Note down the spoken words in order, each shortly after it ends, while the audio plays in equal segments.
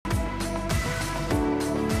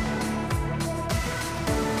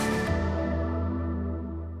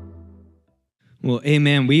Well,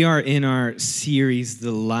 amen. We are in our series,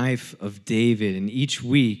 The Life of David, and each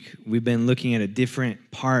week we've been looking at a different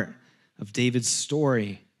part of David's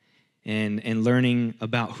story and learning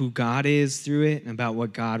about who God is through it and about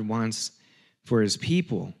what God wants for his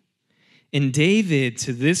people. And David,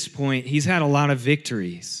 to this point, he's had a lot of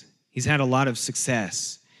victories. He's had a lot of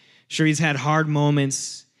success. Sure, he's had hard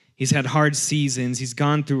moments. He's had hard seasons. He's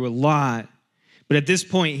gone through a lot. But at this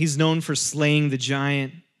point, he's known for slaying the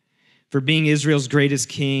giant, for being Israel's greatest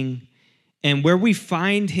king. And where we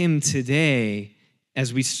find him today,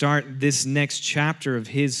 as we start this next chapter of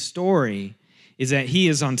his story, is that he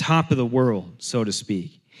is on top of the world, so to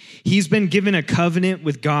speak. He's been given a covenant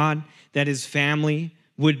with God that his family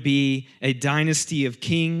would be a dynasty of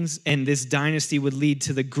kings, and this dynasty would lead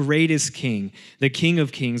to the greatest king, the King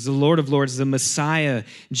of Kings, the Lord of Lords, the Messiah,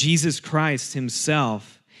 Jesus Christ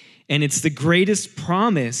himself. And it's the greatest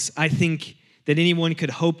promise, I think, that anyone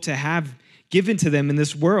could hope to have given to them in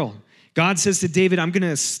this world. God says to David, I'm going to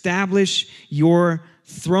establish your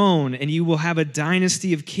throne, and you will have a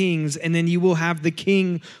dynasty of kings, and then you will have the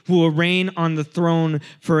king who will reign on the throne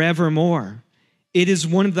forevermore. It is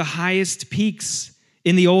one of the highest peaks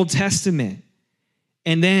in the Old Testament.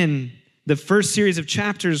 And then the first series of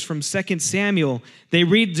chapters from 2 Samuel, they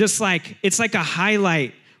read just like, it's like a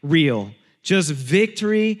highlight reel. Just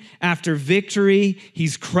victory after victory.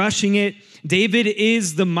 He's crushing it. David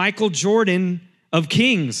is the Michael Jordan of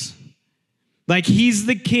kings. Like, he's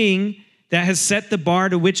the king that has set the bar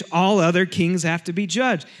to which all other kings have to be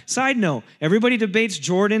judged. Side note, everybody debates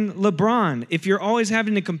Jordan, LeBron. If you're always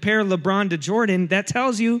having to compare LeBron to Jordan, that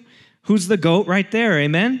tells you who's the GOAT right there,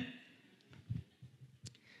 amen?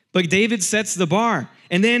 But David sets the bar.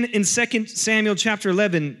 And then in 2 Samuel chapter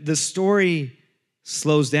 11, the story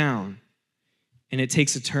slows down. And it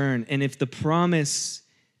takes a turn. And if the promise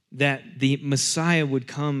that the Messiah would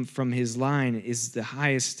come from his line is the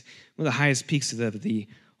highest, one of the highest peaks of the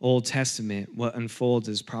Old Testament, what unfolds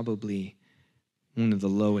is probably one of the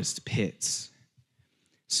lowest pits.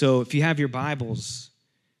 So if you have your Bibles,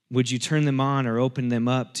 would you turn them on or open them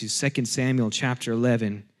up to 2 Samuel chapter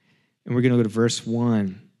 11? And we're going to go to verse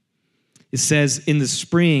 1. It says, in the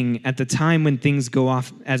spring, at the time when kings go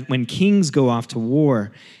off to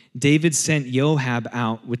war, David sent Joab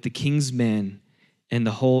out with the king's men and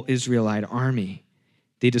the whole Israelite army.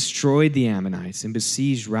 They destroyed the Ammonites and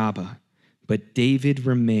besieged Rabbah, but David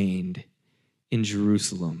remained in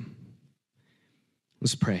Jerusalem.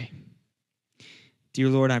 Let's pray. Dear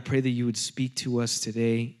Lord, I pray that you would speak to us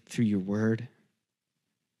today through your word.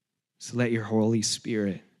 So let your Holy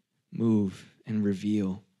Spirit move and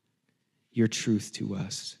reveal your truth to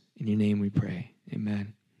us. In your name we pray.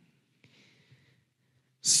 Amen.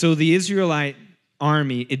 So the Israelite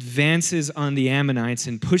army advances on the Ammonites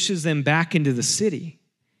and pushes them back into the city.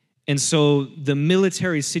 And so the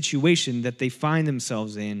military situation that they find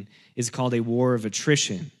themselves in is called a war of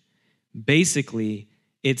attrition. Basically,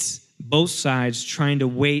 it's both sides trying to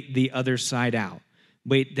wait the other side out.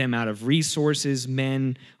 Wait them out of resources,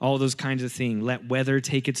 men, all those kinds of things. Let weather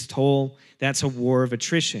take its toll. That's a war of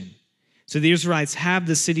attrition. So the Israelites have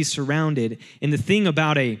the city surrounded. And the thing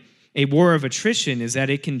about a war of attrition is that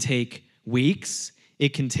it can take weeks,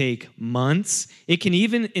 it can take months, it can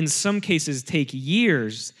even, in some cases, take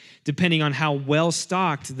years, depending on how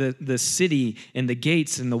well-stocked the city and the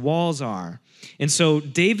gates and the walls are. And so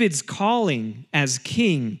David's calling as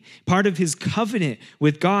king, part of his covenant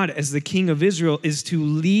with God as the king of Israel, is to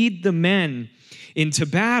lead the men into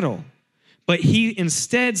battle. But he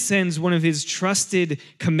instead sends one of his trusted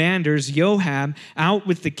commanders, Joab, out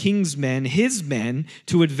with the king's men, his men,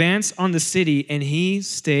 to advance on the city, and he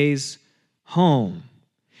stays home.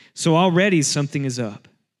 So already something is up.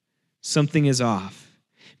 Something is off.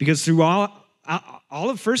 Because through all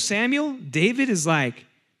of 1 Samuel, David is like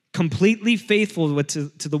completely faithful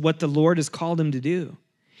to what the Lord has called him to do.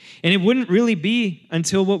 And it wouldn't really be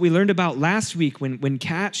until what we learned about last week when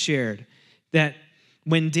Kat shared that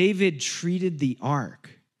when David treated the ark,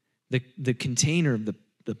 the container of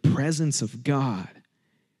the presence of God,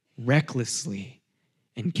 recklessly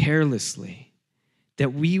and carelessly,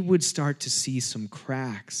 that we would start to see some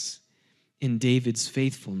cracks in David's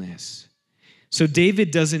faithfulness. So David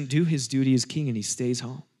doesn't do his duty as king and he stays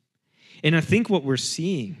home. And I think what we're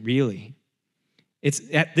seeing, really, it's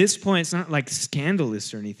at this point, it's not like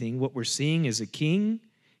scandalous or anything. What we're seeing is a king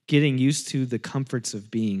getting used to the comforts of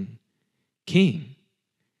being king.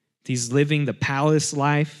 He's living the palace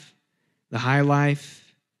life, the high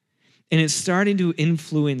life, and it's starting to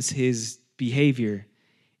influence his behavior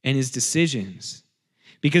and his decisions.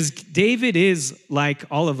 Because David is, like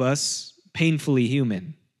all of us, painfully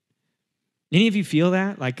human. Any of you feel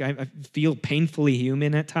that? Like I feel painfully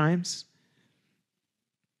human at times.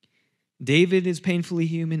 David is painfully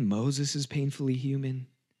human. Moses is painfully human.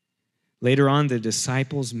 Later on, the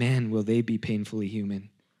disciples, man, will they be painfully human.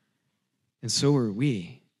 And so are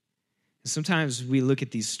we. And sometimes we look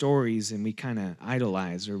at these stories and we kind of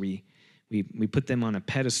idolize, or we put them on a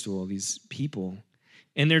pedestal, these people.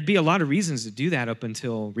 And there'd be a lot of reasons to do that up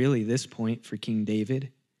until really this point for King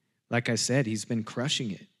David. Like I said, he's been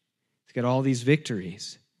crushing it. He's got all these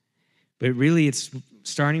victories. But really, it's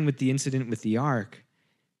starting with the incident with the ark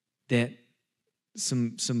that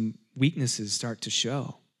some weaknesses start to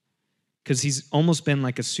show. Because he's almost been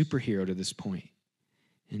like a superhero to this point.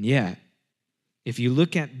 And yet, if you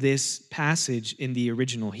look at this passage in the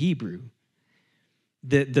original Hebrew,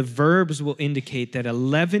 the verbs will indicate that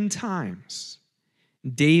 11 times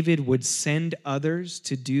David would send others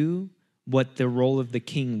to do what the role of the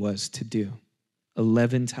king was to do.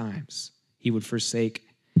 11 times he would forsake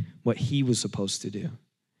what he was supposed to do.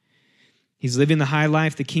 He's living the high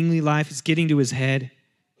life, the kingly life. It's getting to his head.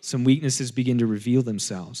 Some weaknesses begin to reveal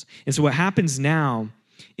themselves. And so what happens now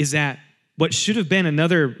is that what should have been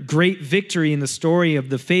another great victory in the story of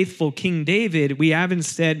the faithful King David, we have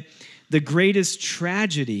instead the greatest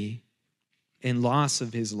tragedy and loss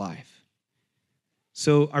of his life.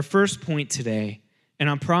 So our first point today, and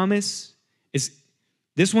I promise, is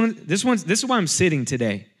this is why I'm sitting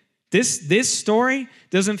today. This story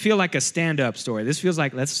doesn't feel like a stand-up story. This feels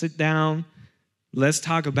like, let's sit down, let's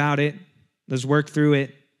talk about it, let's work through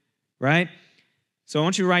it, right? So I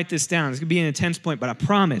want you to write this down. It's going to be an intense point, but I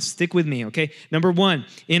promise, stick with me, okay? Number one,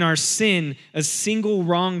 in our sin, a single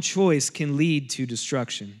wrong choice can lead to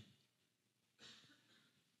destruction.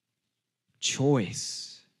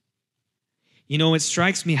 Choice. You know, it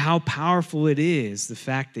strikes me how powerful it is, the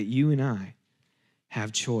fact that you and I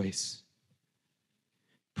have choice.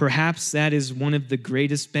 Perhaps that is one of the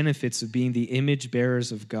greatest benefits of being the image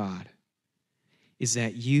bearers of God, is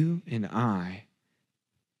that you and I,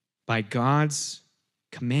 by God's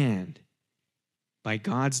command, by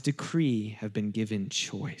God's decree, have been given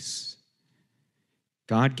choice.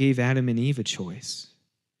 God gave Adam and Eve a choice.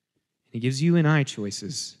 He gives you and I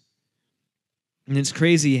choices. And it's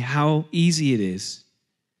crazy how easy it is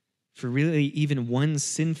for really even one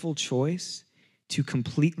sinful choice to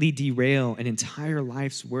completely derail an entire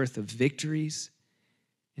life's worth of victories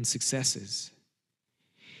and successes.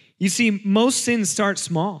 You see, most sins start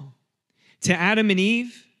small. To Adam and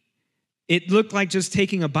Eve, it looked like just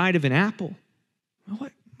taking a bite of an apple.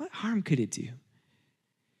 What harm could it do?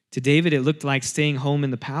 To David, it looked like staying home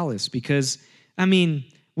in the palace because,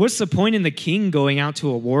 what's the point in the king going out to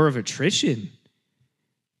a war of attrition?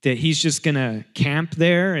 That he's just going to camp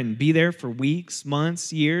there and be there for weeks,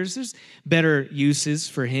 months, years. There's better uses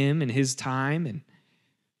for him and his time. And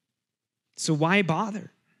so why bother?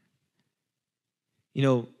 You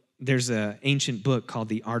know, there's an ancient book called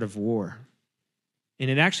The Art of War. And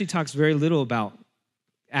it actually talks very little about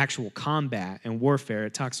actual combat and warfare.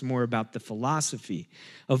 It talks more about the philosophy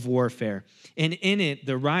of warfare. And in it,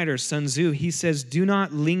 the writer, Sun Tzu, he says, do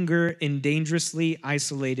not linger in dangerously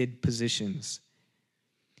isolated positions.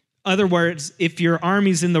 Other words, if your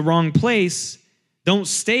army's in the wrong place, don't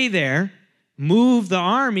stay there. Move the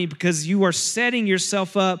army because you are setting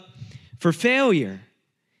yourself up for failure.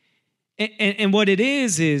 And what it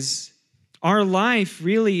is our life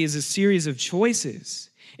really is a series of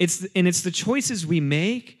choices. It's the choices we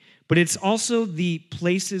make, but it's also the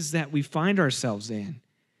places that we find ourselves in.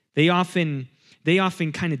 They often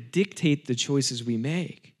kind of dictate the choices we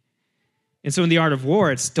make. And so in the art of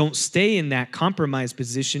war, it's don't stay in that compromised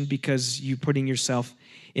position because you're putting yourself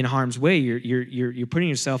in harm's way. You're putting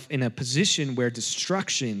yourself in a position where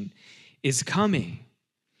destruction is coming.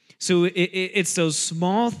 So it's those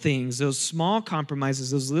small things, those small compromises,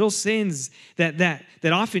 those little sins that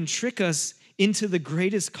often trick us into the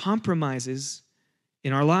greatest compromises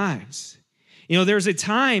in our lives. You know, there's a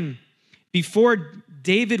time before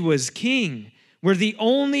David was king where the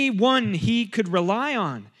only one he could rely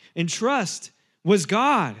on and trust was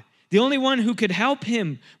God. The only one who could help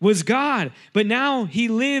him was God. But now he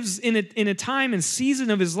lives in a time and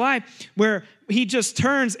season of his life where he just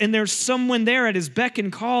turns and there's someone there at his beck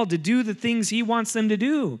and call to do the things he wants them to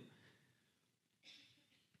do.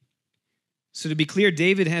 So to be clear,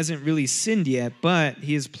 David hasn't really sinned yet, but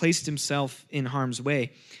he has placed himself in harm's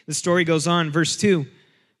way. The story goes on, verse 2.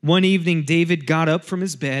 One evening, David got up from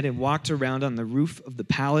his bed and walked around on the roof of the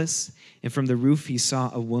palace, and from the roof he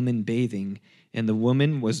saw a woman bathing, and the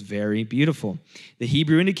woman was very beautiful. The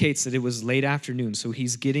Hebrew indicates that it was late afternoon, so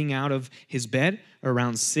he's getting out of his bed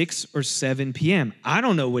around 6 or 7 p.m. I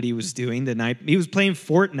don't know what he was doing the night. He was playing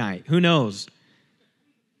Fortnite. Who knows?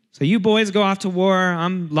 So you boys go off to war.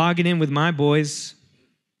 I'm logging in with my boys.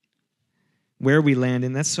 Where are we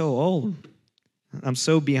landing? That's so old. I'm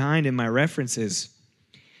so behind in my references.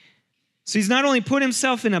 So he's not only put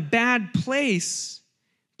himself in a bad place,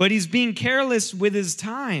 but he's being careless with his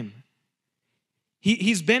time.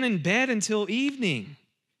 He's been in bed until evening.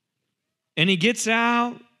 And he gets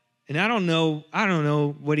out, and I don't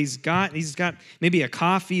know what he's got. He's got maybe a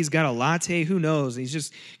coffee, he's got a latte, who knows? He's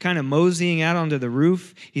just kind of moseying out onto the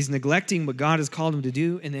roof. He's neglecting what God has called him to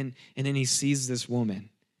do, and then he sees this woman.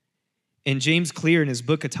 And James Clear, in his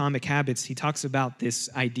book Atomic Habits, he talks about this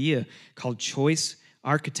idea called choice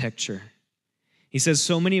architecture. He says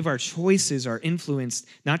so many of our choices are influenced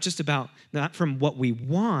not from what we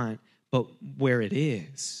want, but where it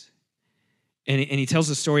is. And he tells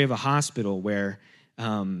the story of a hospital where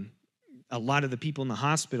a lot of the people in the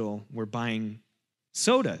hospital were buying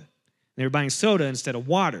soda. They were buying soda instead of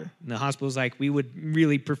water. And the hospital's like, we would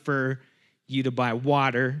really prefer you to buy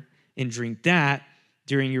water and drink that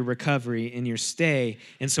during your recovery and your stay.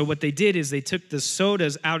 And so what they did is they took the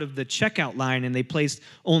sodas out of the checkout line and they placed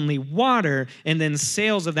only water, and then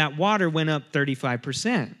sales of that water went up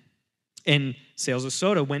 35%. And sales of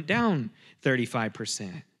soda went down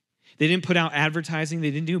 35%. They didn't put out advertising.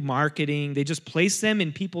 They didn't do marketing. They just placed them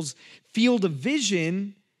in people's field of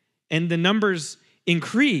vision, and the numbers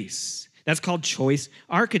increase. That's called choice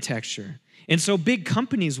architecture. And so big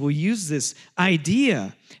companies will use this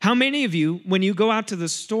idea. How many of you, when you go out to the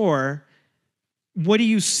store, what do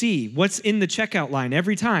you see? What's in the checkout line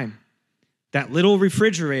every time? That little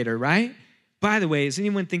refrigerator, right? By the way, does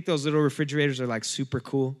anyone think those little refrigerators are like super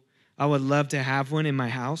cool? I would love to have one in my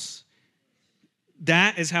house.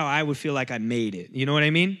 That is how I would feel like I made it. You know what I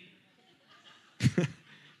mean?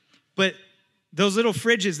 But those little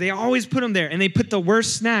fridges, they always put them there, and they put the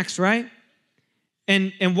worst snacks, right?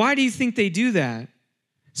 And why do you think they do that?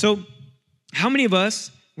 So how many of us,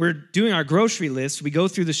 we're doing our grocery list, we go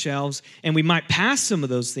through the shelves, and we might pass some of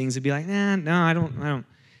those things and be like, no, I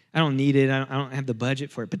don't need it. I don't have the budget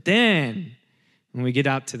for it. But then when we get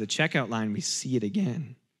out to the checkout line, we see it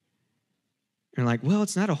again. And we're like, well,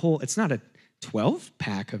 it's not a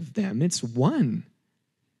 12-pack of them. It's one.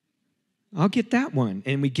 I'll get that one.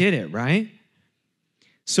 And we get it, right?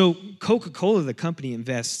 So Coca-Cola, the company,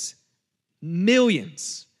 invests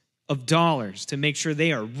millions of dollars to make sure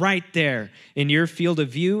they are right there in your field of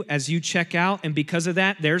view as you check out. And because of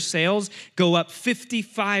that, their sales go up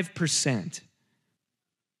 55%.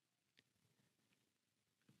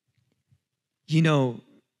 You know,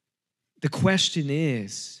 the question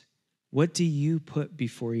is, what do you put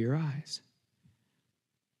before your eyes?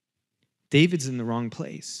 David's in the wrong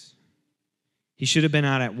place. He should have been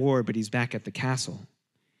out at war, but he's back at the castle.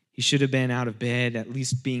 He should have been out of bed, at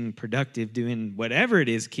least being productive, doing whatever it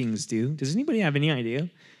is kings do. Does anybody have any idea?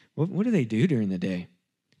 What do they do during the day?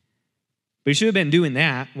 But he should have been doing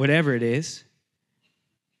that, whatever it is.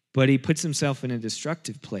 But he puts himself in a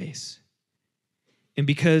destructive place. And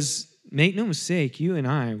because, make no mistake, you and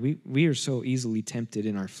I, we are so easily tempted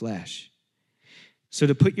in our flesh. So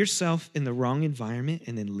to put yourself in the wrong environment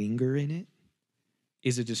and then linger in it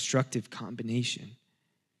is a destructive combination.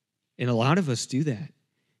 And a lot of us do that.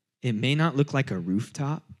 It may not look like a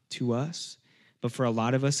rooftop to us, but for a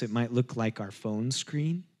lot of us, it might look like our phone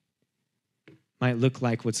screen. It might look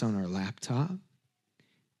like what's on our laptop.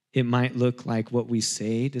 It might look like what we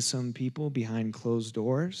say to some people behind closed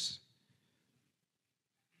doors.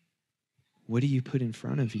 What do you put in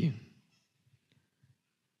front of you?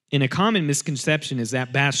 And a common misconception is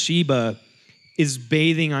that Bathsheba is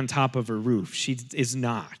bathing on top of her roof. She is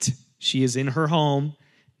not. She is in her home.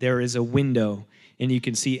 There is a window, and you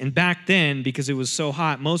can see. And back then, because it was so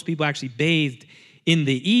hot, most people actually bathed in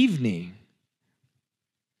the evening.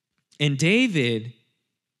 And David,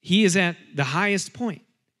 he is at the highest point.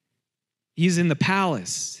 He's in the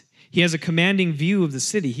palace. He has a commanding view of the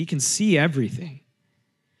city. He can see everything.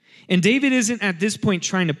 And David isn't at this point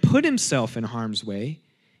trying to put himself in harm's way.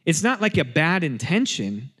 It's not like a bad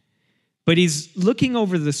intention, but he's looking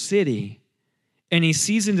over the city, and he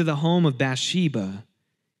sees into the home of Bathsheba,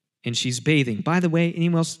 and she's bathing. By the way,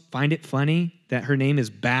 anyone else find it funny that her name is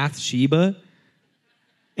Bathsheba,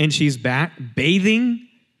 and she's bathing?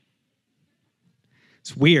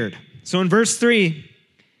 It's weird. So in verse 3,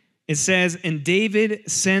 it says, and David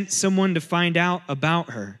sent someone to find out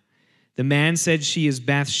about her. The man said, she is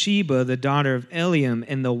Bathsheba, the daughter of Eliam,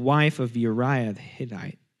 and the wife of Uriah the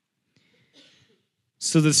Hittite.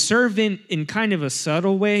 So the servant, in kind of a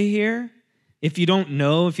subtle way here, if you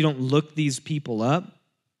don't look these people up.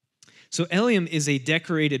 So Eliam is a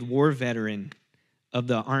decorated war veteran of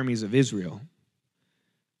the armies of Israel.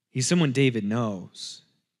 He's someone David knows.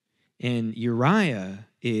 And Uriah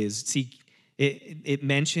it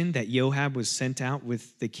mentioned that Joab was sent out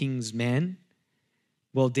with the king's men.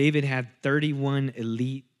 Well, David had 31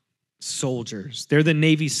 elite soldiers. They're the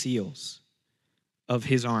Navy SEALs of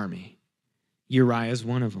his army. Uriah is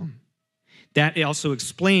one of them. That also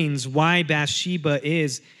explains why Bathsheba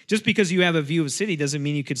is, just because you have a view of a city doesn't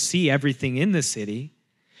mean you could see everything in the city.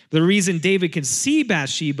 The reason David could see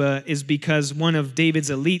Bathsheba is because one of David's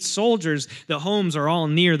elite soldiers, the homes are all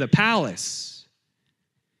near the palace.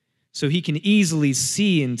 So he can easily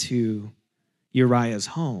see into Uriah's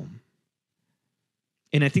home.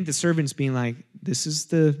 And I think the servant's being like, this is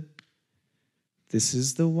the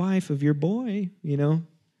wife of your boy, you know?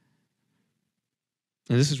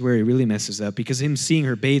 And this is where he really messes up, because him seeing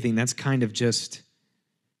her bathing, that's kind of just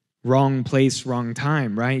wrong place, wrong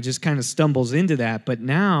time, right? He just kind of stumbles into that. But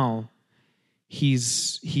now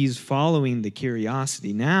he's following the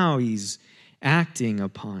curiosity. Now he's acting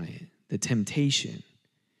upon it, the temptation.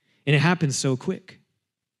 And it happens so quick.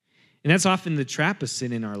 And that's often the trap of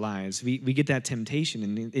sin in our lives. We get that temptation,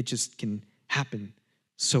 and it just can happen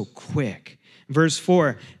so quick. Verse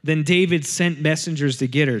 4, then David sent messengers to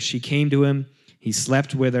get her. She came to him. He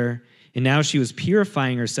slept with her, and now she was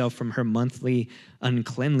purifying herself from her monthly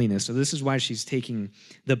uncleanliness. So this is why she's taking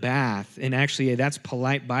the bath. And actually, that's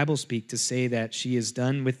polite Bible speak to say that she is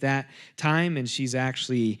done with that time, and she's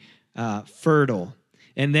actually fertile.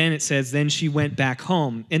 And then it says, then she went back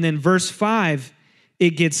home. And then verse 5,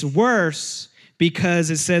 it gets worse, because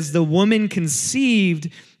it says the woman conceived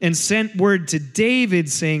and sent word to David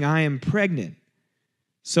saying, I am pregnant.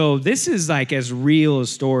 So this is like as real a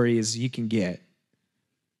story as you can get.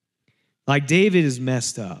 Like, David is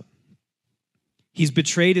messed up. He's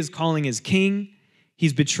betrayed his calling as king.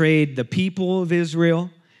 He's betrayed the people of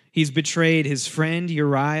Israel. He's betrayed his friend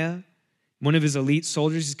Uriah, one of his elite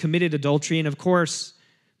soldiers. He's committed adultery. And of course,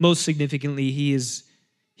 most significantly, he has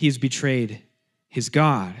betrayed his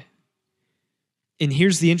God. And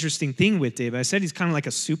here's the interesting thing with David. I said he's kind of like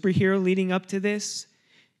a superhero leading up to this.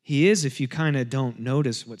 He is, if you kind of don't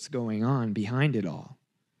notice what's going on behind it all,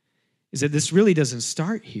 is that this really doesn't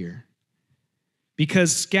start here.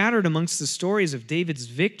 Because scattered amongst the stories of David's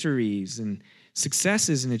victories and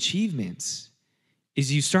successes and achievements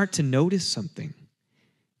is you start to notice something.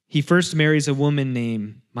 He first marries a woman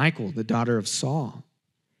named Michal, the daughter of Saul.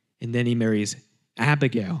 And then he marries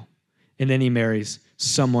Abigail. And then he marries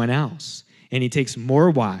someone else. And he takes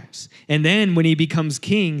more wives. And then when he becomes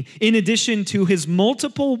king, in addition to his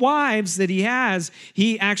multiple wives that he has,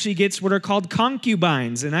 he actually gets what are called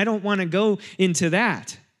concubines. And I don't want to go into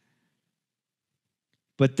that.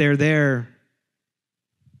 But they're there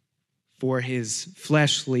for his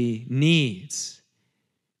fleshly needs.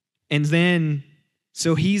 And then,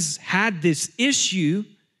 so he's had this issue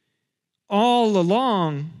all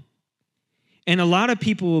along. And a lot of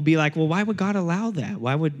people will be like, well, why would God allow that?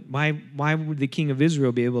 Why would the king of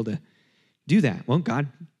Israel be able to do that? Well, God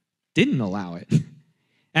didn't allow it.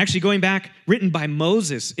 Actually, going back, written by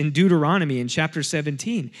Moses in Deuteronomy in chapter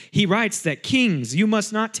 17, he writes that kings, you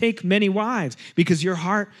must not take many wives because your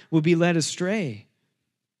heart will be led astray.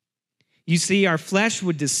 You see, our flesh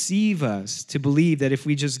would deceive us to believe that if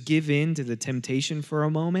we just give in to the temptation for a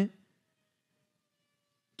moment,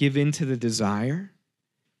 give in to the desire,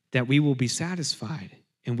 that we will be satisfied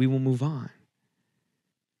and we will move on.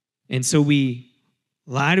 And so we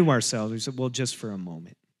lie to ourselves. We say, well, just for a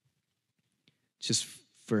moment, just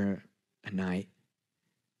for a night,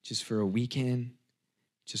 just for a weekend,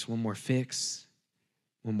 just one more fix,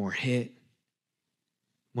 one more hit,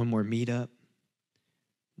 one more meetup,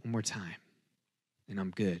 one more time, and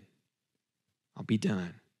I'm good. I'll be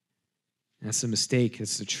done. And that's a mistake.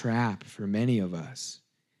 That's a trap for many of us.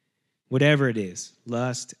 Whatever it is,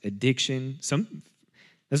 lust, addiction,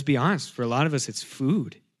 let's be honest, for a lot of us, it's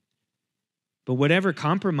food. But whatever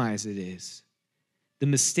compromise it is, the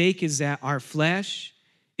mistake is that our flesh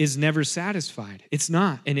is never satisfied. It's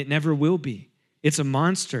not, and it never will be. It's a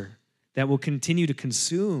monster that will continue to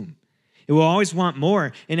consume. It will always want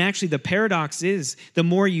more. And actually, the paradox is the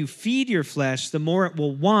more you feed your flesh, the more it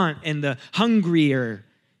will want, and the hungrier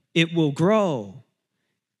it will grow.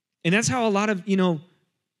 And that's how a lot of,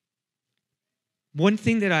 one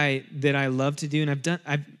thing that I love to do,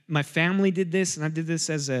 and my family did this, and I did this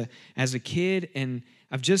as a kid, and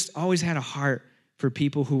I've just always had a heart for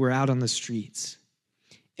people who were out on the streets.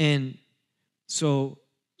 And so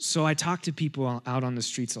I talk to people out on the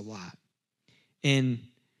streets a lot. And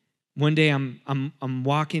one day I'm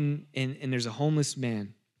walking and there's a homeless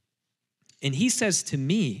man. And he says to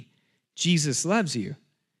me, Jesus loves you.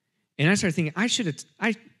 And I started thinking, I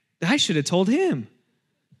should have told him.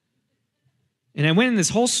 And I went in this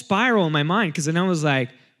whole spiral in my mind, because then I was like,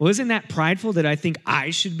 well, isn't that prideful that I think I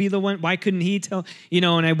should be the one? Why couldn't he tell?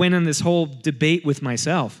 And I went on this whole debate with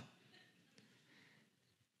myself.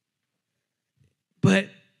 But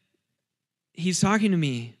he's talking to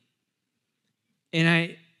me.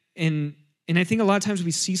 And I think a lot of times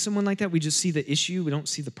we see someone like that, we just see the issue, we don't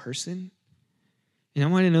see the person. And I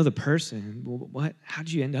want to know the person. Well, how'd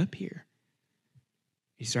you end up here?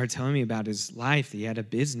 He started telling me about his life, that he had a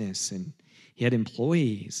business and he had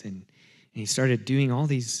employees, and he started doing all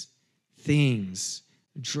these things,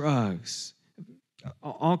 drugs,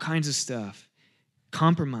 all kinds of stuff,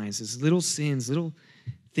 compromises, little sins, little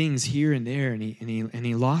things here and there, and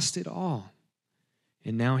he lost it all.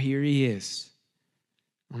 And now here he is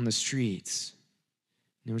on the streets.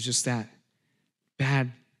 And it was just that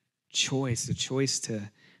bad choice, the choice to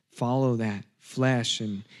follow that flesh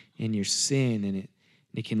and your sin, and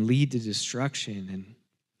it can lead to destruction.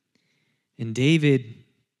 And David,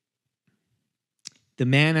 the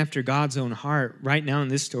man after God's own heart, right now in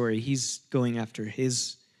this story, he's going after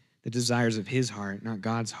the desires of his heart, not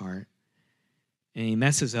God's heart. And he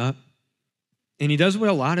messes up. And he does what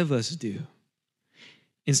a lot of us do.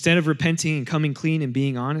 Instead of repenting and coming clean and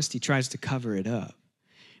being honest, he tries to cover it up.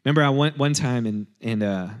 Remember, I went one time and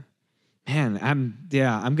I'm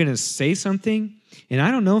going to say something, and I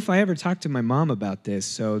don't know if I ever talked to my mom about this,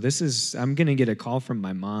 so I'm going to get a call from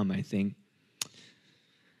my mom, I think.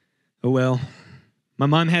 Oh, well, my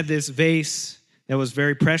mom had this vase that was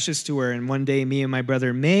very precious to her, and one day me and my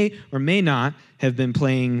brother may or may not have been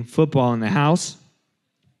playing football in the house,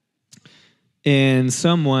 and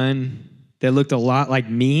someone that looked a lot like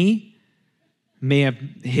me may have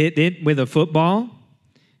hit it with a football,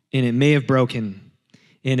 and it may have broken,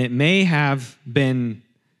 and it may have been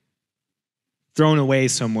thrown away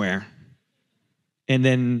somewhere. And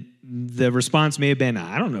then the response may have been,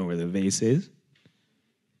 I don't know where the vase is.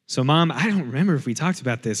 So, Mom, I don't remember if we talked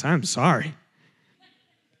about this. I'm sorry.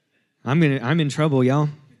 I'm in trouble, y'all.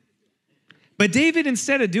 But David,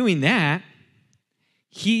 instead of doing that,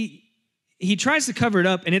 he tries to cover it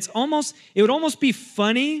up, and it would almost be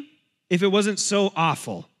funny if it wasn't so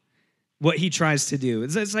awful what he tries to do.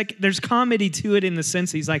 It's like there's comedy to it, in the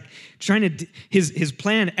sense that he's like trying to, his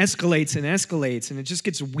plan escalates and escalates, and it just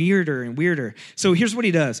gets weirder and weirder. So here's what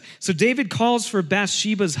he does. So David calls for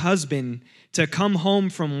Bathsheba's husband to come home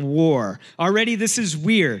from war. Already this is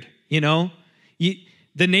weird, The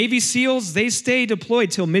Navy SEALs, they stay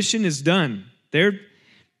deployed till mission is done.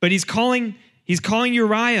 But he's calling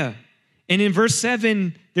Uriah. And in verse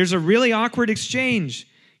 7, there's a really awkward exchange,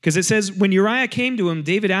 because it says, when Uriah came to him,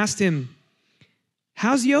 David asked him,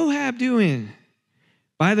 how's Joab doing?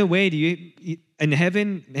 By the way, do you in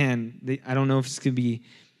heaven, man, I don't know if it's going to be,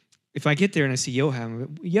 if I get there and I see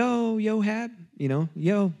Joab, Joab,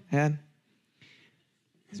 Joab.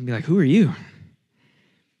 He's going to be like, who are you?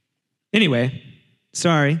 Anyway,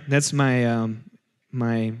 sorry, that's my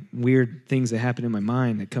weird things that happen in my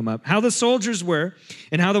mind that come up. How the soldiers were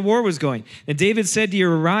and how the war was going. And David said to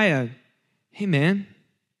Uriah, hey, man,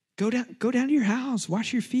 go down to your house,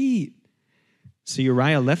 wash your feet. So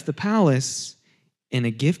Uriah left the palace, and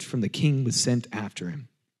a gift from the king was sent after him.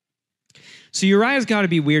 So Uriah's got to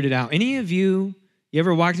be weirded out. Any of you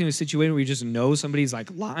ever walked into a situation where you just know somebody's like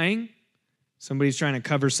lying? Somebody's trying to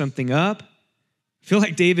cover something up? I feel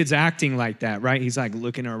like David's acting like that, right? He's like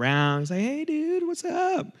looking around. He's like, hey, dude, what's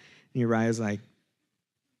up? And Uriah's like,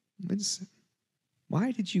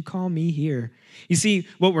 why did you call me here? You see,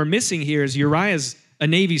 what we're missing here is Uriah's a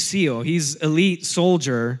Navy SEAL. He's elite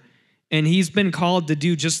soldier, and he's been called to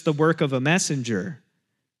do just the work of a messenger.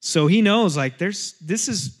 So he knows, like, there's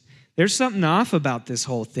something off about this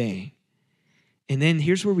whole thing. And then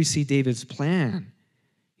here's where we see David's plan.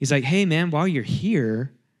 He's like, hey, man, while you're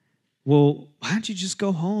here, well, why don't you just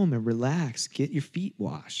go home and relax, get your feet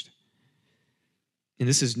washed? And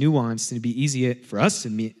this is nuanced, and it'd be easy for us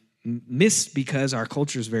to miss because our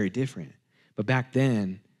culture is very different. But back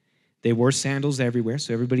then, they wore sandals everywhere,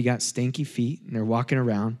 so everybody got stanky feet, and they're walking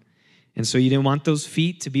around. And so you didn't want those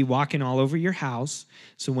feet to be walking all over your house.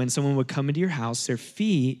 So when someone would come into your house, their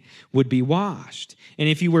feet would be washed. And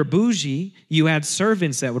if you were bougie, you had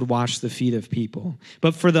servants that would wash the feet of people.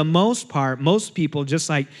 But for the most part, most people, just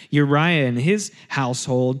like Uriah and his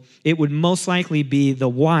household, it would most likely be the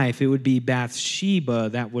wife. It would be Bathsheba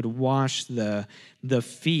that would wash the the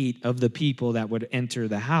feet of the people that would enter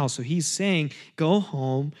the house. So he's saying, go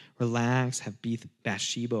home, relax, have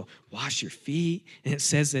Bathsheba wash your feet. And it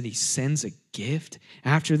says that he sends a gift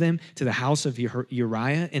after them to the house of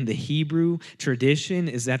Uriah. And the Hebrew tradition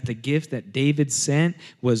is that the gift that David sent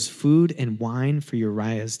was food and wine for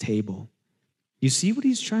Uriah's table. You see what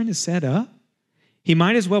he's trying to set up? He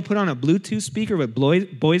might as well put on a Bluetooth speaker with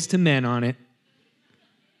Boys to Men on it.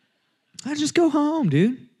 I'll just go home,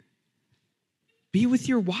 dude. Be with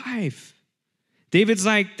your wife. David's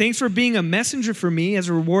like, thanks for being a messenger for me. As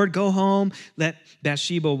a reward, go home, let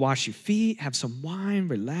Bathsheba wash your feet, have some wine,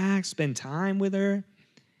 relax, spend time with her.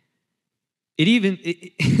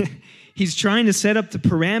 He's trying to set up the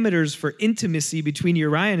parameters for intimacy between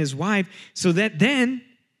Uriah and his wife so that then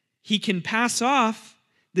he can pass off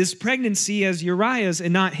this pregnancy as Uriah's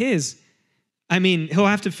and not his. I mean, he'll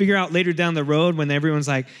have to figure out later down the road when everyone's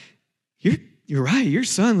like, Uriah, your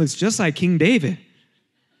son looks just like King David.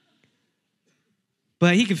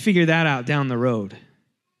 But he could figure that out down the road.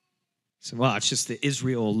 So, well, it's just the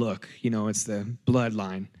Israel look. It's the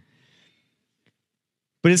bloodline.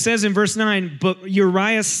 But it says in verse 9, but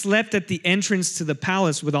Uriah slept at the entrance to the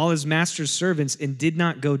palace with all his master's servants and did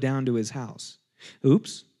not go down to his house.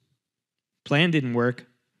 Oops. Plan didn't work.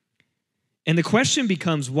 And the question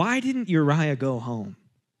becomes, why didn't Uriah go home?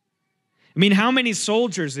 I mean, how many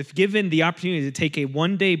soldiers, if given the opportunity to take a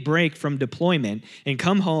one-day break from deployment and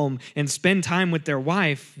come home and spend time with their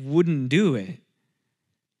wife, wouldn't do it?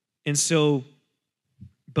 And so,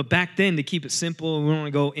 but back then, to keep it simple, we don't want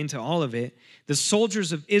to go into all of it, the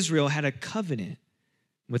soldiers of Israel had a covenant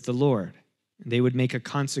with the Lord. They would make a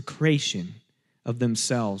consecration of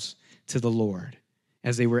themselves to the Lord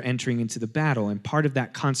as they were entering into the battle. And part of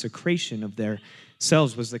that consecration of their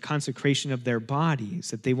selves was the consecration of their bodies,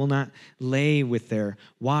 that they will not lay with their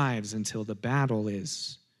wives until the battle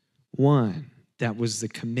is won. That was the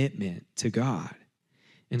commitment to God.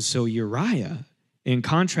 And so Uriah, in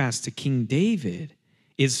contrast to King David,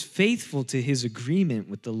 is faithful to his agreement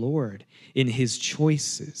with the Lord in his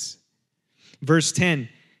choices. Verse 10,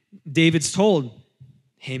 David's told,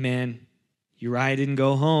 hey man, Uriah didn't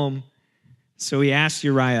go home. So he asked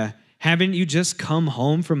Uriah, haven't you just come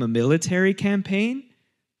home from a military campaign?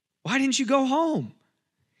 Why didn't you go home?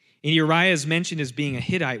 And Uriah is mentioned as being a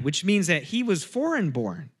Hittite, which means that he was foreign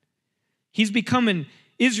born. He's become an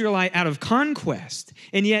Israelite out of conquest.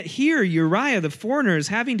 And yet here, Uriah, the foreigner, is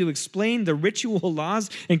having to explain the ritual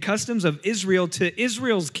laws and customs of Israel to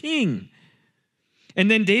Israel's king.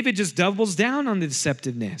 And then David just doubles down on the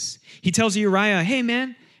deceptiveness. He tells Uriah, hey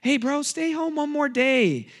man, hey bro, stay home one more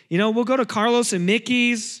day. We'll go to Carlos and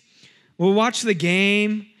Mickey's. We'll watch the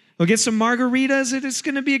game. We'll get some margaritas. It's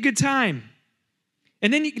going to be a good time.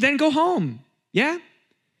 And then go home. Yeah?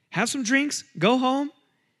 Have some drinks. Go home.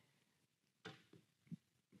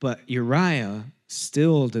 But Uriah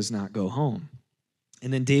still does not go home.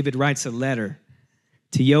 And then David writes a letter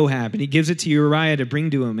to Joab, and he gives it to Uriah to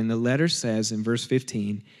bring to him. And the letter says in verse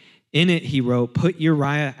 15, in it he wrote, put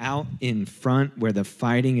Uriah out in front where the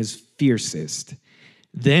fighting is fiercest.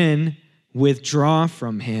 Then withdraw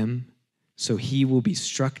from him, so he will be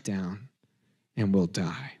struck down and will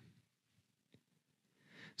die.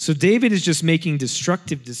 So David is just making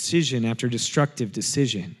destructive decision after destructive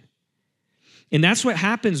decision. And that's what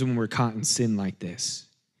happens when we're caught in sin like this.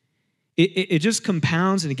 It just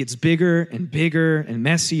compounds and it gets bigger and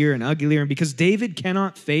messier and uglier. And because David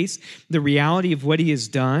cannot face the reality of what he has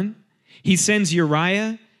done, he sends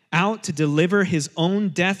Uriah out to deliver his own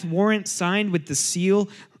death warrant signed with the seal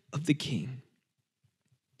of the king.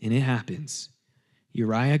 And it happens.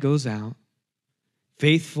 Uriah goes out,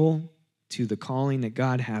 faithful to the calling that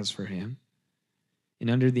God has for him. And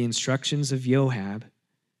under the instructions of Joab,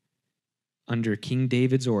 under King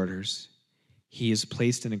David's orders, he is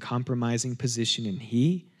placed in a compromising position, and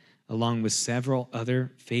he, along with several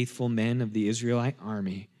other faithful men of the Israelite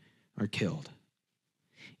army, are killed.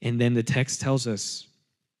 And then the text tells us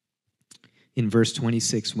in verse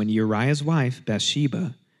 26, when Uriah's wife,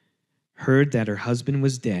 Bathsheba, heard that her husband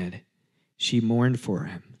was dead, she mourned for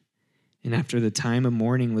him. And after the time of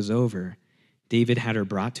mourning was over, David had her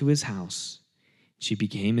brought to his house. She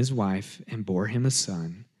became his wife and bore him a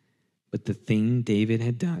son. But the thing David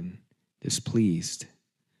had done displeased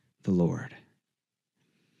the Lord.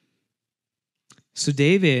 So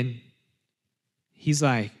David, he's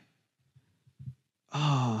like,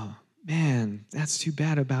 oh, man, that's too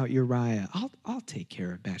bad about Uriah. I'll take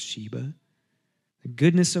care of Bathsheba. The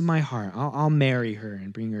goodness of my heart, I'll marry her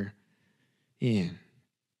and bring her in.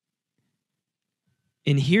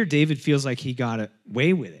 And here David feels like he got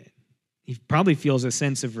away with it. He probably feels a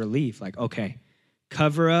sense of relief, like, okay,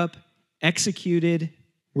 cover up executed.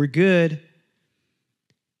 We're good.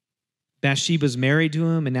 Bathsheba's married to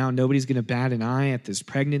him, and now nobody's going to bat an eye at this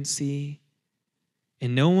pregnancy.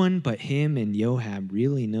 And no one but him and Joab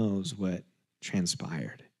really knows what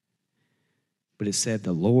transpired. But it said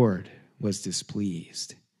the Lord was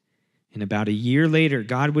displeased. And about a year later,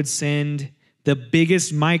 God would send the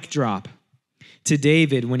biggest mic drop to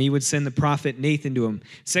David when he would send the prophet Nathan to him.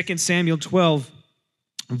 2 Samuel 12,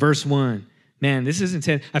 verse 1. Man, this is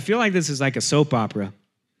intense. I feel like this is like a soap opera.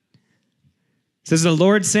 It says, the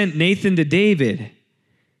Lord sent Nathan to David.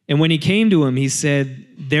 And when he came to him, he said,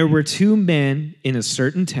 there were two men in a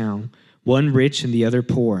certain town, one rich and the other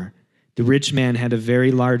poor. The rich man had a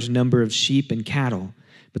very large number of sheep and cattle,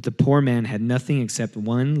 but the poor man had nothing except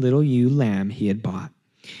one little ewe lamb he had bought.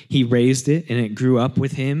 He raised it, and it grew up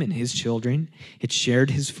with him and his children. It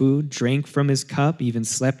shared his food, drank from his cup, even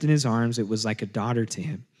slept in his arms. It was like a daughter to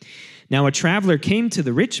him. Now a traveler came to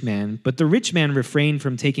the rich man, but the rich man refrained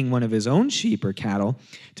from taking one of his own sheep or cattle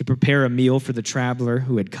to prepare a meal for the traveler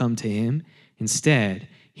who had come to him. Instead,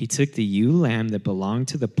 he took the ewe lamb that belonged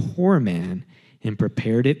to the poor man and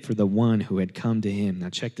prepared it for the one who had come to him. Now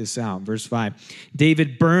check this out, verse 5.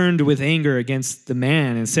 David burned with anger against the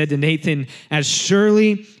man and said to Nathan, as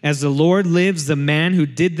surely as the Lord lives, the man who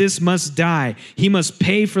did this must die. He must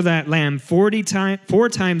pay for that lamb 4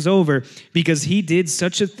 times over because he did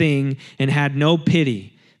such a thing and had no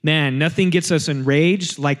pity. Man, nothing gets us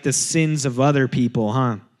enraged like the sins of other people,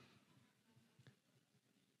 huh?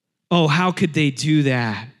 Oh, how could they do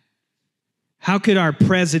that? How could our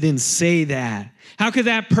president say that? How could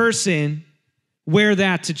that person wear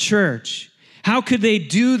that to church? How could they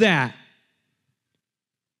do that?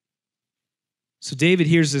 So David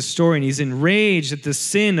hears this story and he's enraged at the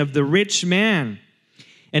sin of the rich man.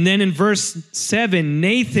 And then in verse 7,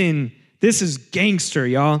 Nathan, this is gangster,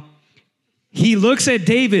 y'all. He looks at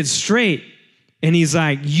David straight and he's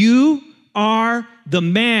like, you are the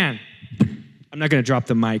man. I'm not going to drop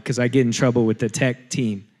the mic because I get in trouble with the tech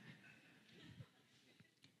team.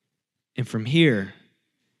 And from here,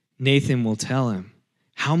 Nathan will tell him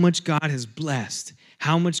how much God has blessed,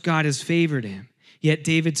 how much God has favored him. Yet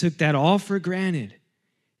David took that all for granted,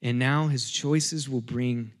 and now his choices will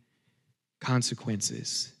bring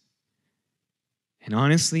consequences. And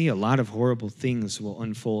honestly, a lot of horrible things will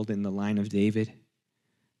unfold in the line of David.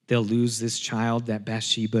 They'll lose this child that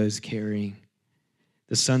Bathsheba is carrying.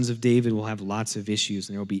 The sons of David will have lots of issues,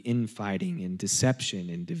 and there will be infighting and deception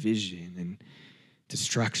and division and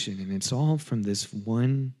destruction, and it's all from this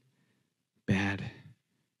one bad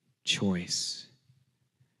choice.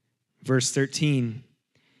 Verse 13,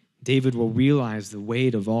 David will realize the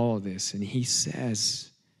weight of all of this, and he says,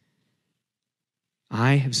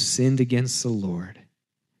 I have sinned against the Lord.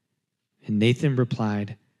 And Nathan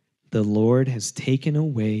replied, the Lord has taken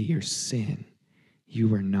away your sin.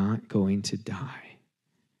 You are not going to die.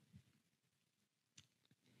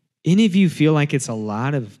 Any of you feel like it's a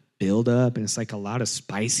lot of build up and it's like a lot of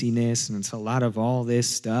spiciness and it's a lot of all this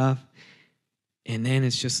stuff, and then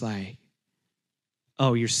it's just like,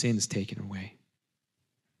 oh, your sin's taken away?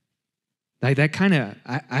 Like that kind of,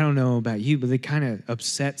 I don't know about you, but it kind of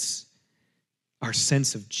upsets our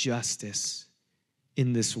sense of justice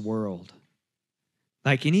in this world.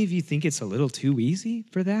 Like, any of you think it's a little too easy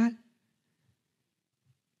for that?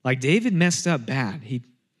 Like, David messed up bad. He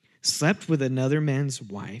slept with another man's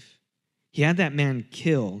wife. He had that man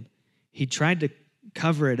killed. He tried to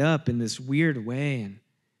cover it up in this weird way.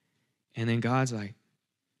 And then God's like,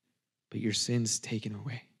 but your sin's taken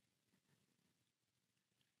away.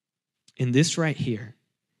 And this right here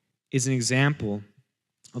is an example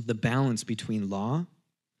of the balance between law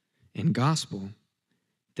and gospel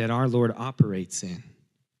that our Lord operates in,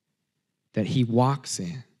 that he walks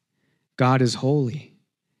in. God is holy,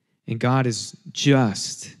 and God is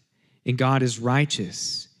just, and God is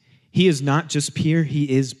righteous. He is not just pure, he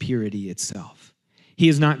is purity itself. He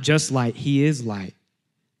is not just light, he is light.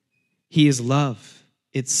 He is love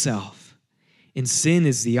itself. And sin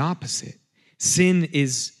is the opposite. Sin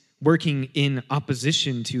is working in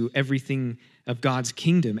opposition to everything of God's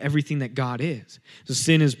kingdom, everything that God is. So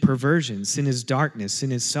sin is perversion, sin is darkness,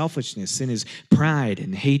 sin is selfishness, sin is pride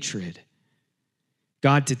and hatred.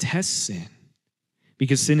 God detests sin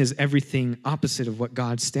because sin is everything opposite of what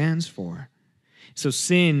God stands for. So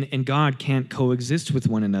sin and God can't coexist with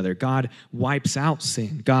one another. God wipes out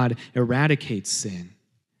sin. God eradicates sin.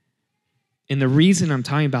 And the reason I'm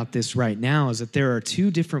talking about this right now is that there are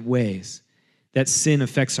two different ways that sin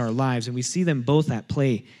affects our lives, and we see them both at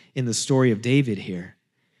play in the story of David here.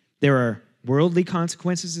 There are worldly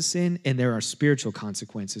consequences of sin and there are spiritual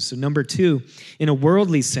consequences. So number 2, in a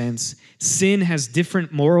worldly sense, sin has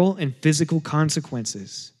different moral and physical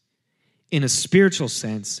consequences. In a spiritual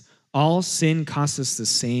sense, all sin costs us the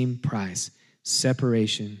same price,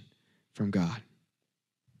 separation from God.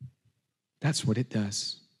 That's what it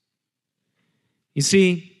does. You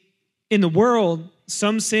see, in the world,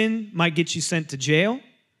 some sin might get you sent to jail.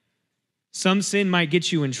 Some sin might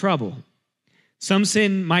get you in trouble. Some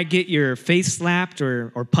sin might get your face slapped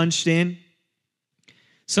or punched in.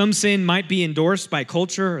 Some sin might be endorsed by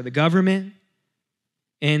culture or the government.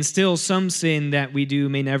 And still, some sin that we do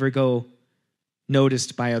may never go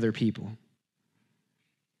noticed by other people.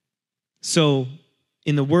 So,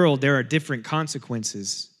 in the world, there are different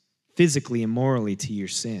consequences, physically and morally, to your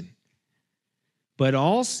sin. But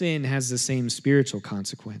all sin has the same spiritual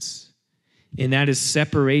consequence, and that is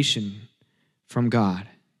separation from God.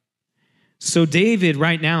 So David,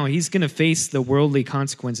 right now, he's going to face the worldly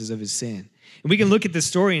consequences of his sin. And we can look at this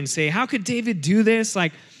story and say, how could David do this?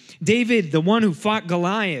 Like David, the one who fought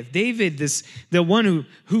Goliath. David, the one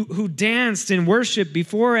who danced and worshiped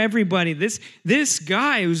before everybody. This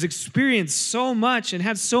guy who's experienced so much and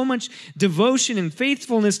had so much devotion and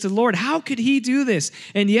faithfulness to the Lord. How could he do this?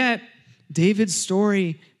 And yet, David's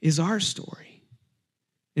story is our story.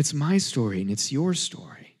 It's my story and it's your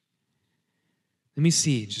story. Let me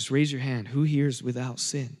see. Just raise your hand. Who here is without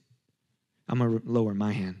sin? I'm going to lower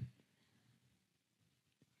my hand.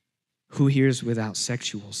 Who here is without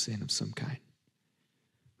sexual sin of some kind?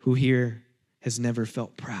 Who here has never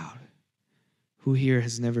felt proud? Who here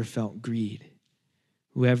has never felt greed?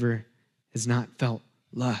 Whoever has not felt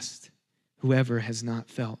lust? Whoever has not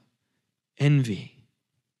felt envy?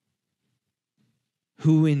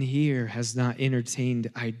 Who in here has not entertained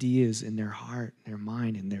ideas in their heart, their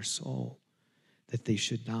mind, and their soul that they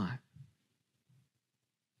should not?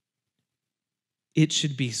 It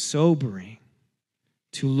should be sobering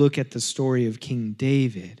to look at the story of King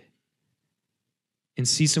David and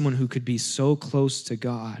see someone who could be so close to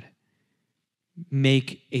God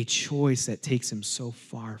make a choice that takes him so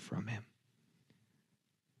far from him.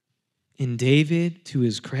 In David, to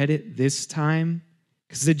his credit this time,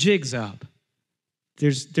 because the jig's up,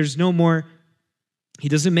 there's no more, he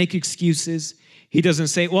doesn't make excuses. He doesn't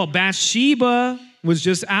say, well, Bathsheba was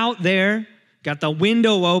just out there, got the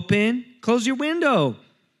window open. Close your window.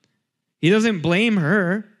 He doesn't blame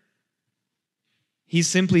her. He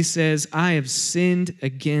simply says, I have sinned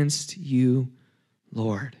against you,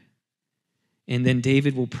 Lord. And then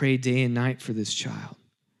David will pray day and night for this child.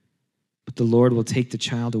 But the Lord will take the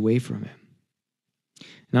child away from him.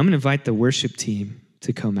 And I'm going to invite the worship team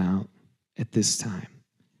to come out at this time.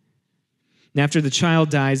 And after the child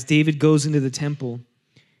dies, David goes into the temple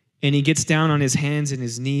and he gets down on his hands and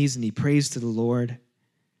his knees and he prays to the Lord.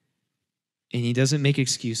 And he doesn't make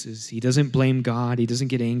excuses. He doesn't blame God. He doesn't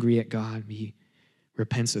get angry at God. He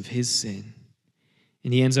repents of his sin.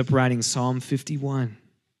 And he ends up writing Psalm 51.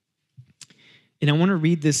 And I want to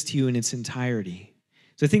read this to you in its entirety.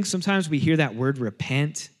 So I think sometimes we hear that word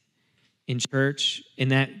repent in church,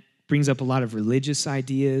 and that brings up a lot of religious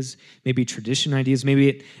ideas, maybe tradition ideas.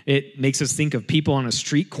 Maybe it makes us think of people on a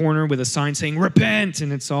street corner with a sign saying, repent,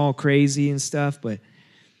 and it's all crazy and stuff. But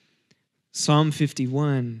Psalm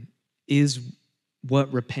 51 is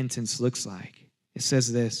what repentance looks like. It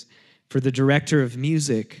says this, for the director of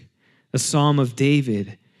music, a psalm of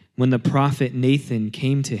David, when the prophet Nathan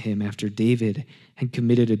came to him after David had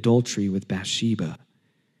committed adultery with Bathsheba.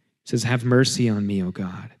 It says, have mercy on me, O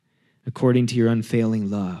God, according to your unfailing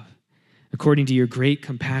love. According to your great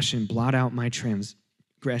compassion, blot out my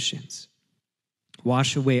transgressions.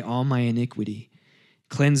 Wash away all my iniquity.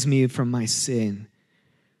 Cleanse me from my sin.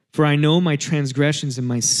 For I know my transgressions and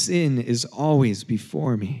my sin is always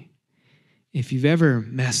before me. If you've ever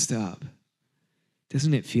messed up,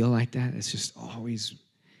 doesn't it feel like that? It's just always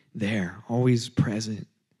there, always present.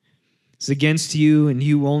 It's against you and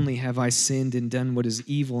you only have I sinned and done what is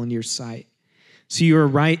evil in your sight. So you are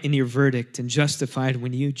right in your verdict and justified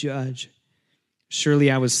when you judge.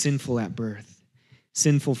 Surely I was sinful at birth,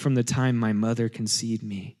 sinful from the time my mother conceived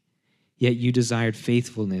me. Yet you desired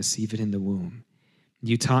faithfulness even in the womb.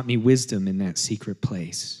 You taught me wisdom in that secret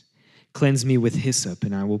place. Cleanse me with hyssop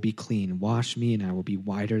and I will be clean. Wash me and I will be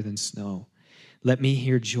whiter than snow. Let me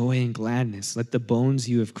hear joy and gladness. Let the bones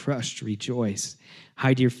you have crushed rejoice.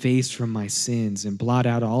 Hide your face from my sins and blot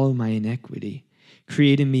out all of my iniquity.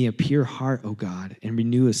 Create in me a pure heart, O God, and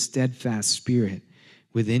renew a steadfast spirit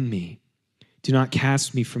within me. Do not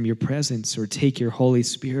cast me from your presence or take your Holy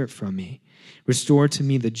Spirit from me. Restore to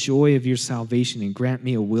me the joy of your salvation and grant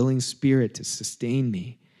me a willing spirit to sustain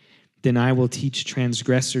me. Then I will teach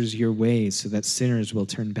transgressors your ways so that sinners will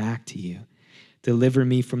turn back to you. Deliver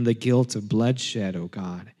me from the guilt of bloodshed, O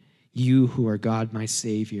God. You who are God, my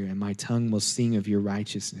Savior, and my tongue will sing of your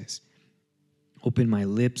righteousness. Open my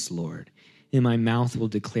lips, Lord, and my mouth will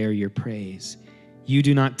declare your praise. You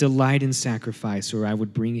do not delight in sacrifice, or I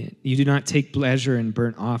would bring it. You do not take pleasure in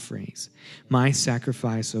burnt offerings. My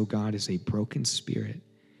sacrifice, O God, is a broken spirit,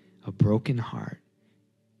 a broken heart.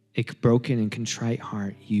 A broken and contrite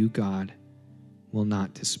heart, you, God, will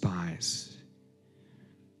not despise.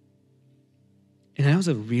 And that was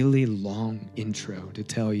a really long intro to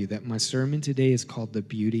tell you that my sermon today is called The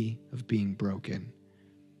Beauty of Being Broken.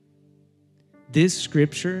 This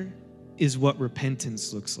scripture is what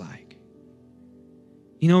repentance looks like.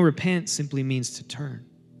 You know, repent simply means to turn.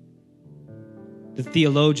 The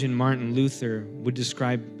theologian Martin Luther would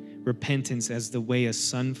describe repentance as the way a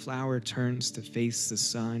sunflower turns to face the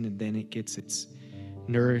sun and then it gets its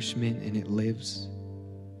nourishment and it lives.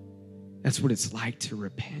 That's what it's like to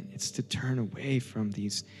repent. It's to turn away from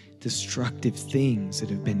these destructive things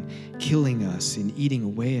that have been killing us and eating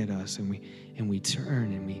away at us, and we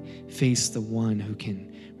turn and we face the one who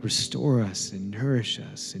can restore us and nourish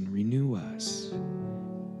us and renew us.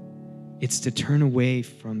 It's to turn away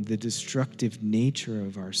from the destructive nature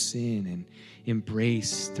of our sin and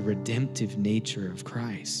embrace the redemptive nature of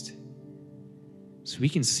Christ. So we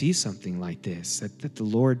can see something like this, that the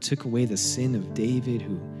Lord took away the sin of David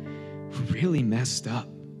who really messed up.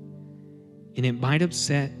 And it might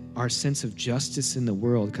upset our sense of justice in the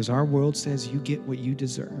world because our world says you get what you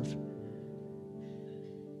deserve.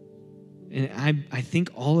 And I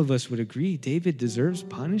think all of us would agree David deserves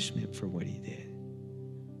punishment for what he did.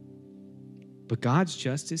 But God's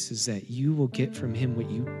justice is that you will get from him what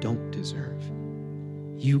you don't deserve.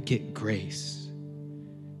 You get grace.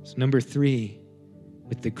 So number 3,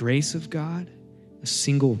 with the grace of God, a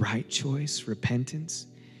single right choice, repentance,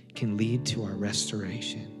 can lead to our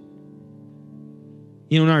restoration.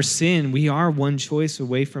 You know, in our sin, we are one choice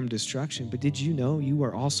away from destruction, but did you know you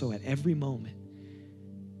are also at every moment,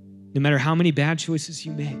 no matter how many bad choices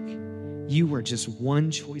you make, you are just one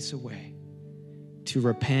choice away to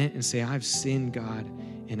repent and say, I've sinned, God,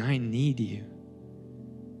 and I need you.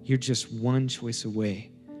 You're just one choice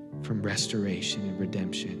away from restoration and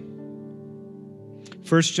redemption.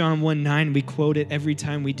 1 John 1:9, we quote it every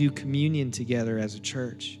time we do communion together as a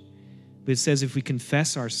church. But it says if we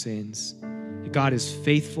confess our sins, God is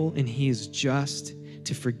faithful and he is just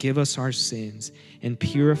to forgive us our sins and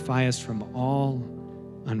purify us from all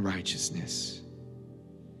unrighteousness.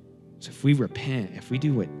 So if we repent, if we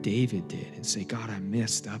do what David did and say, God, I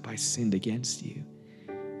messed up, I sinned against you.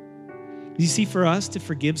 You see, for us to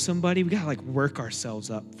forgive somebody, we got to work ourselves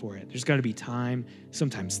up for it. There's got to be time,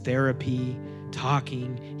 sometimes therapy,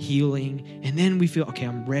 talking, healing, and then we feel, okay,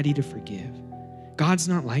 I'm ready to forgive. God's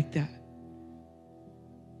not like that.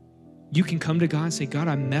 You can come to God and say, God,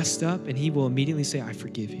 I messed up, and he will immediately say, I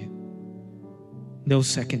forgive you. No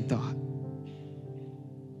second thought.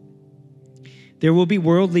 There will be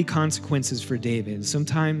worldly consequences for David. And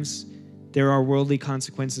sometimes there are worldly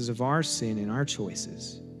consequences of our sin and our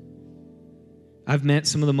choices. I've met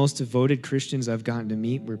some of the most devoted Christians I've gotten to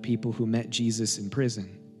meet were people who met Jesus in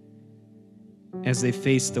prison as they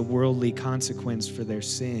faced the worldly consequence for their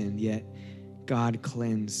sin, yet God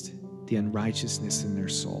cleansed the unrighteousness in their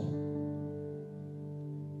soul.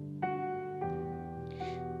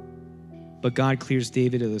 But God clears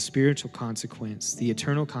David of the spiritual consequence, the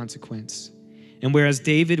eternal consequence. And whereas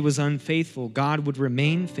David was unfaithful, God would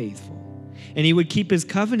remain faithful. And he would keep his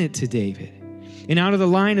covenant to David. And out of the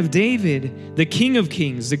line of David, the King of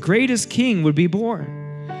Kings, the greatest king, would be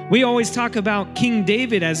born. We always talk about King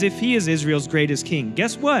David as if he is Israel's greatest king.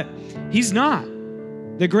 Guess what? He's not.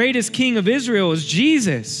 The greatest king of Israel is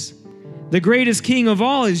Jesus. The greatest king of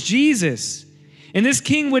all is Jesus. And this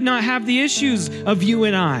king would not have the issues of you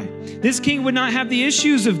and I. This king would not have the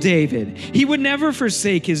issues of David. He would never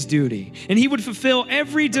forsake his duty. And he would fulfill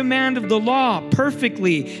every demand of the law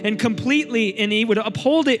perfectly and completely. And he would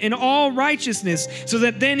uphold it in all righteousness so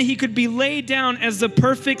that then he could be laid down as the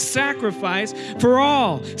perfect sacrifice for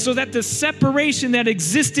all. So that the separation that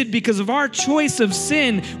existed because of our choice of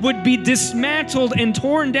sin would be dismantled and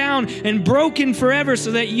torn down and broken forever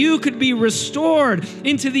so that you could be restored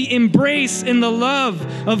into the embrace and the love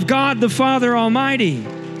of God the Father Almighty.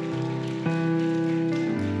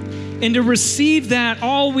 And to receive that,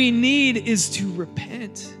 all we need is to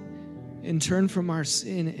repent and turn from our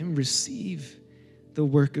sin and receive the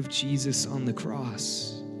work of Jesus on the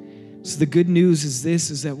cross. So the good news is this,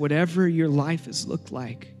 is that whatever your life has looked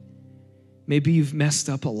like, maybe you've messed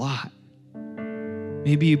up a lot.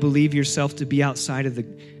 Maybe you believe yourself to be outside of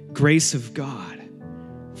grace of God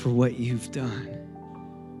for what you've done.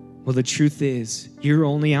 Well, the truth is, you're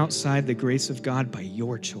only outside the grace of God by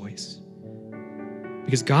your choice.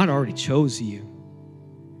 Because God already chose you.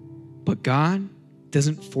 But God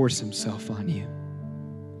doesn't force himself on you.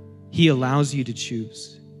 He allows you to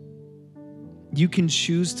choose. You can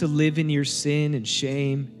choose to live in your sin and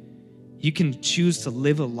shame. You can choose to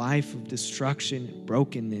live a life of destruction and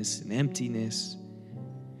brokenness and emptiness.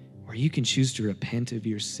 Or you can choose to repent of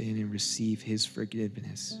your sin and receive his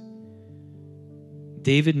forgiveness.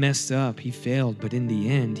 David messed up, he failed, but in the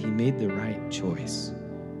end, he made the right choice.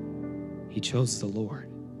 He chose the Lord.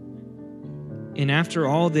 And after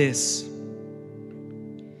all this,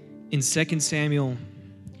 in 2 Samuel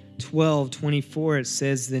 12:24, it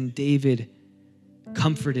says, then David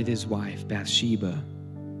comforted his wife, Bathsheba,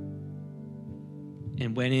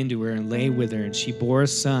 and went into her and lay with her, and she bore a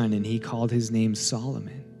son, and he called his name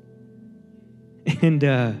Solomon. And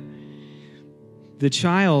the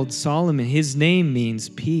child, Solomon, his name means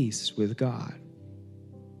peace with God.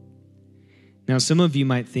 Now, some of you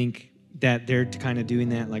might think that they're kind of doing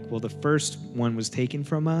that like, well, the first one was taken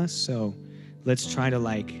from us, so let's try to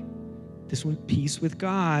this one, peace with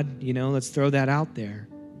God, let's throw that out there,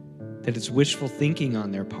 that it's wishful thinking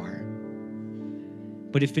on their part.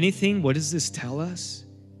 But if anything, what does this tell us?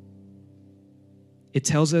 It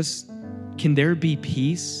tells us, can there be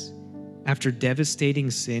peace after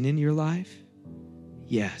devastating sin in your life?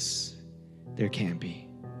 Yes, there can be.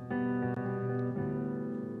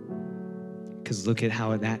 Because look at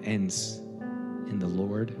how that ends. And the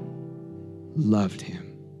Lord loved him.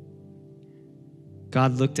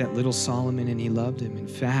 God looked at little Solomon and he loved him. In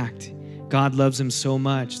fact, God loves him so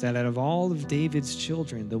much that out of all of David's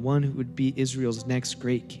children, the one who would be Israel's next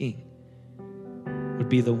great king would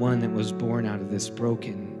be the one that was born out of this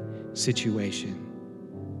broken situation.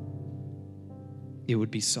 It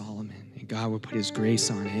would be Solomon, and God would put his grace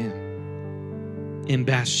on him. And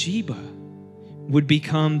Bathsheba would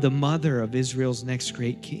become the mother of Israel's next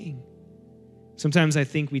great king. Sometimes I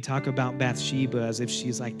think we talk about Bathsheba as if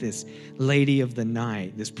she's like this lady of the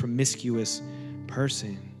night, this promiscuous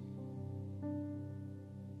person.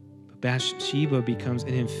 But Bathsheba becomes,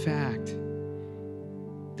 and in fact,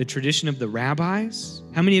 the tradition of the rabbis.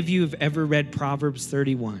 How many of you have ever read Proverbs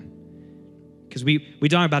 31? Because we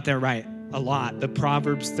talk about that, right, a lot. The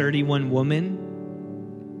Proverbs 31 woman.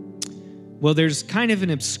 Well, there's kind of an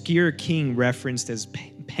obscure king referenced as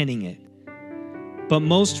penning it. But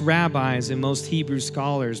most rabbis and most Hebrew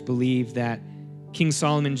scholars believe that King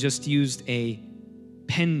Solomon just used a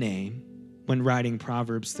pen name when writing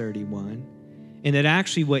Proverbs 31, and that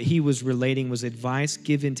actually what he was relating was advice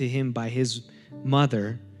given to him by his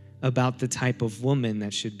mother about the type of woman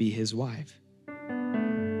that should be his wife.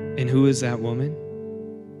 And who is that woman?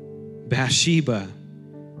 Bathsheba.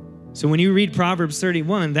 So when you read Proverbs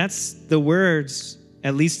 31, that's the words,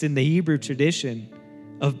 at least in the Hebrew tradition,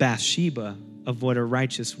 of Bathsheba, of what a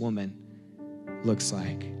righteous woman looks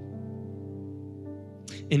like.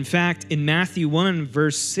 In fact, in Matthew 1,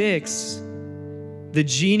 verse 6, the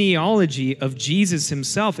genealogy of Jesus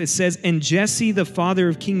himself, it says, and Jesse, the father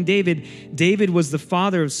of King David, David was the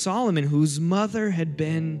father of Solomon, whose mother had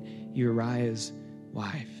been Uriah's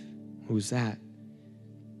wife. Who's that?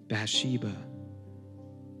 Bathsheba.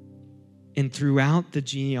 And throughout the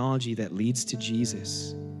genealogy that leads to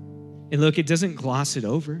Jesus, and look, it doesn't gloss it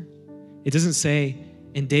over. It doesn't say,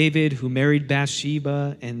 and David, who married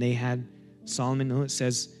Bathsheba, and they had Solomon. No, it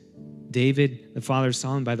says, David, the father of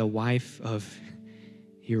Solomon, by the wife of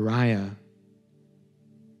Uriah.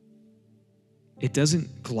 It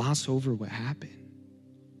doesn't gloss over what happened.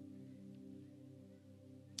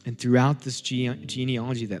 And throughout this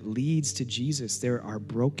genealogy that leads to Jesus, there are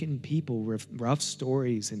broken people with rough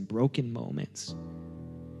stories and broken moments.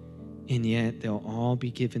 And yet they'll all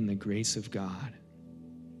be given the grace of God.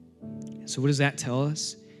 So what does that tell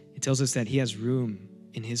us? It tells us that he has room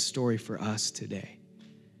in his story for us today.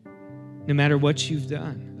 No matter what you've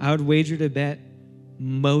done, I would wager to bet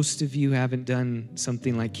most of you haven't done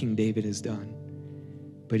something like King David has done.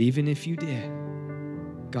 But even if you did,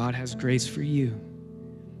 God has grace for you.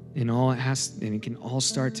 And it can all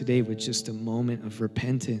start today with just a moment of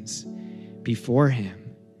repentance before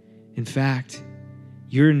him. In fact,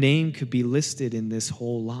 your name could be listed in this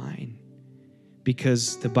whole line,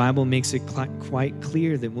 because the Bible makes it quite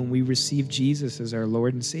clear that when we receive Jesus as our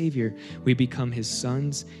Lord and Savior, we become his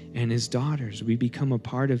sons and his daughters. We become a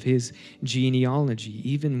part of his genealogy,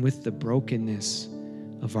 even with the brokenness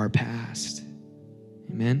of our past.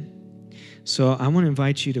 Amen? So I want to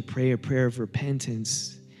invite you to pray a prayer of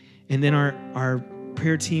repentance. And then our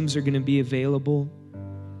prayer teams are going to be available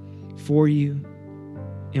for you.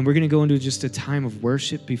 And we're going to go into just a time of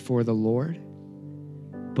worship before the Lord.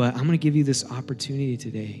 But I'm going to give you this opportunity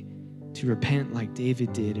today to repent like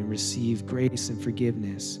David did and receive grace and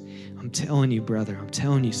forgiveness. I'm telling you, brother, I'm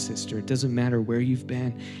telling you, sister, it doesn't matter where you've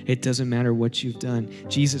been. It doesn't matter what you've done.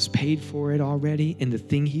 Jesus paid for it already, and the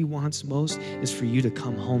thing he wants most is for you to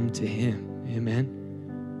come home to him.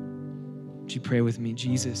 Amen? Would you pray with me?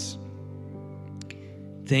 Jesus,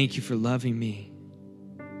 thank you for loving me.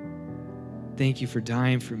 Thank you for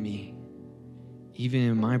dying for me, even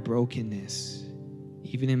in my brokenness,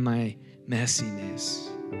 even in my messiness.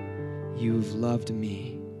 You have loved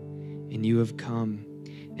me, and you have come,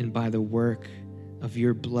 and by the work of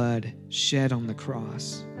your blood shed on the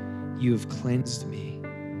cross, you have cleansed me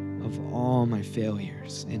of all my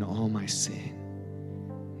failures and all my sin.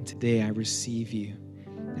 And today I receive you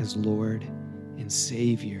as Lord and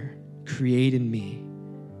Savior. Create in me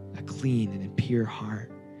a clean and a pure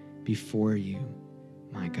heart before you,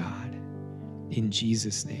 my God. In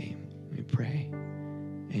Jesus' name we pray.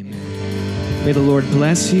 Amen. May the Lord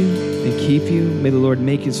bless you and keep you. May the Lord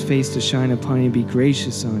make his face to shine upon you and be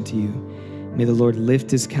gracious unto you. May the Lord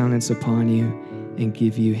lift his countenance upon you and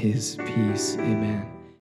give you his peace. Amen.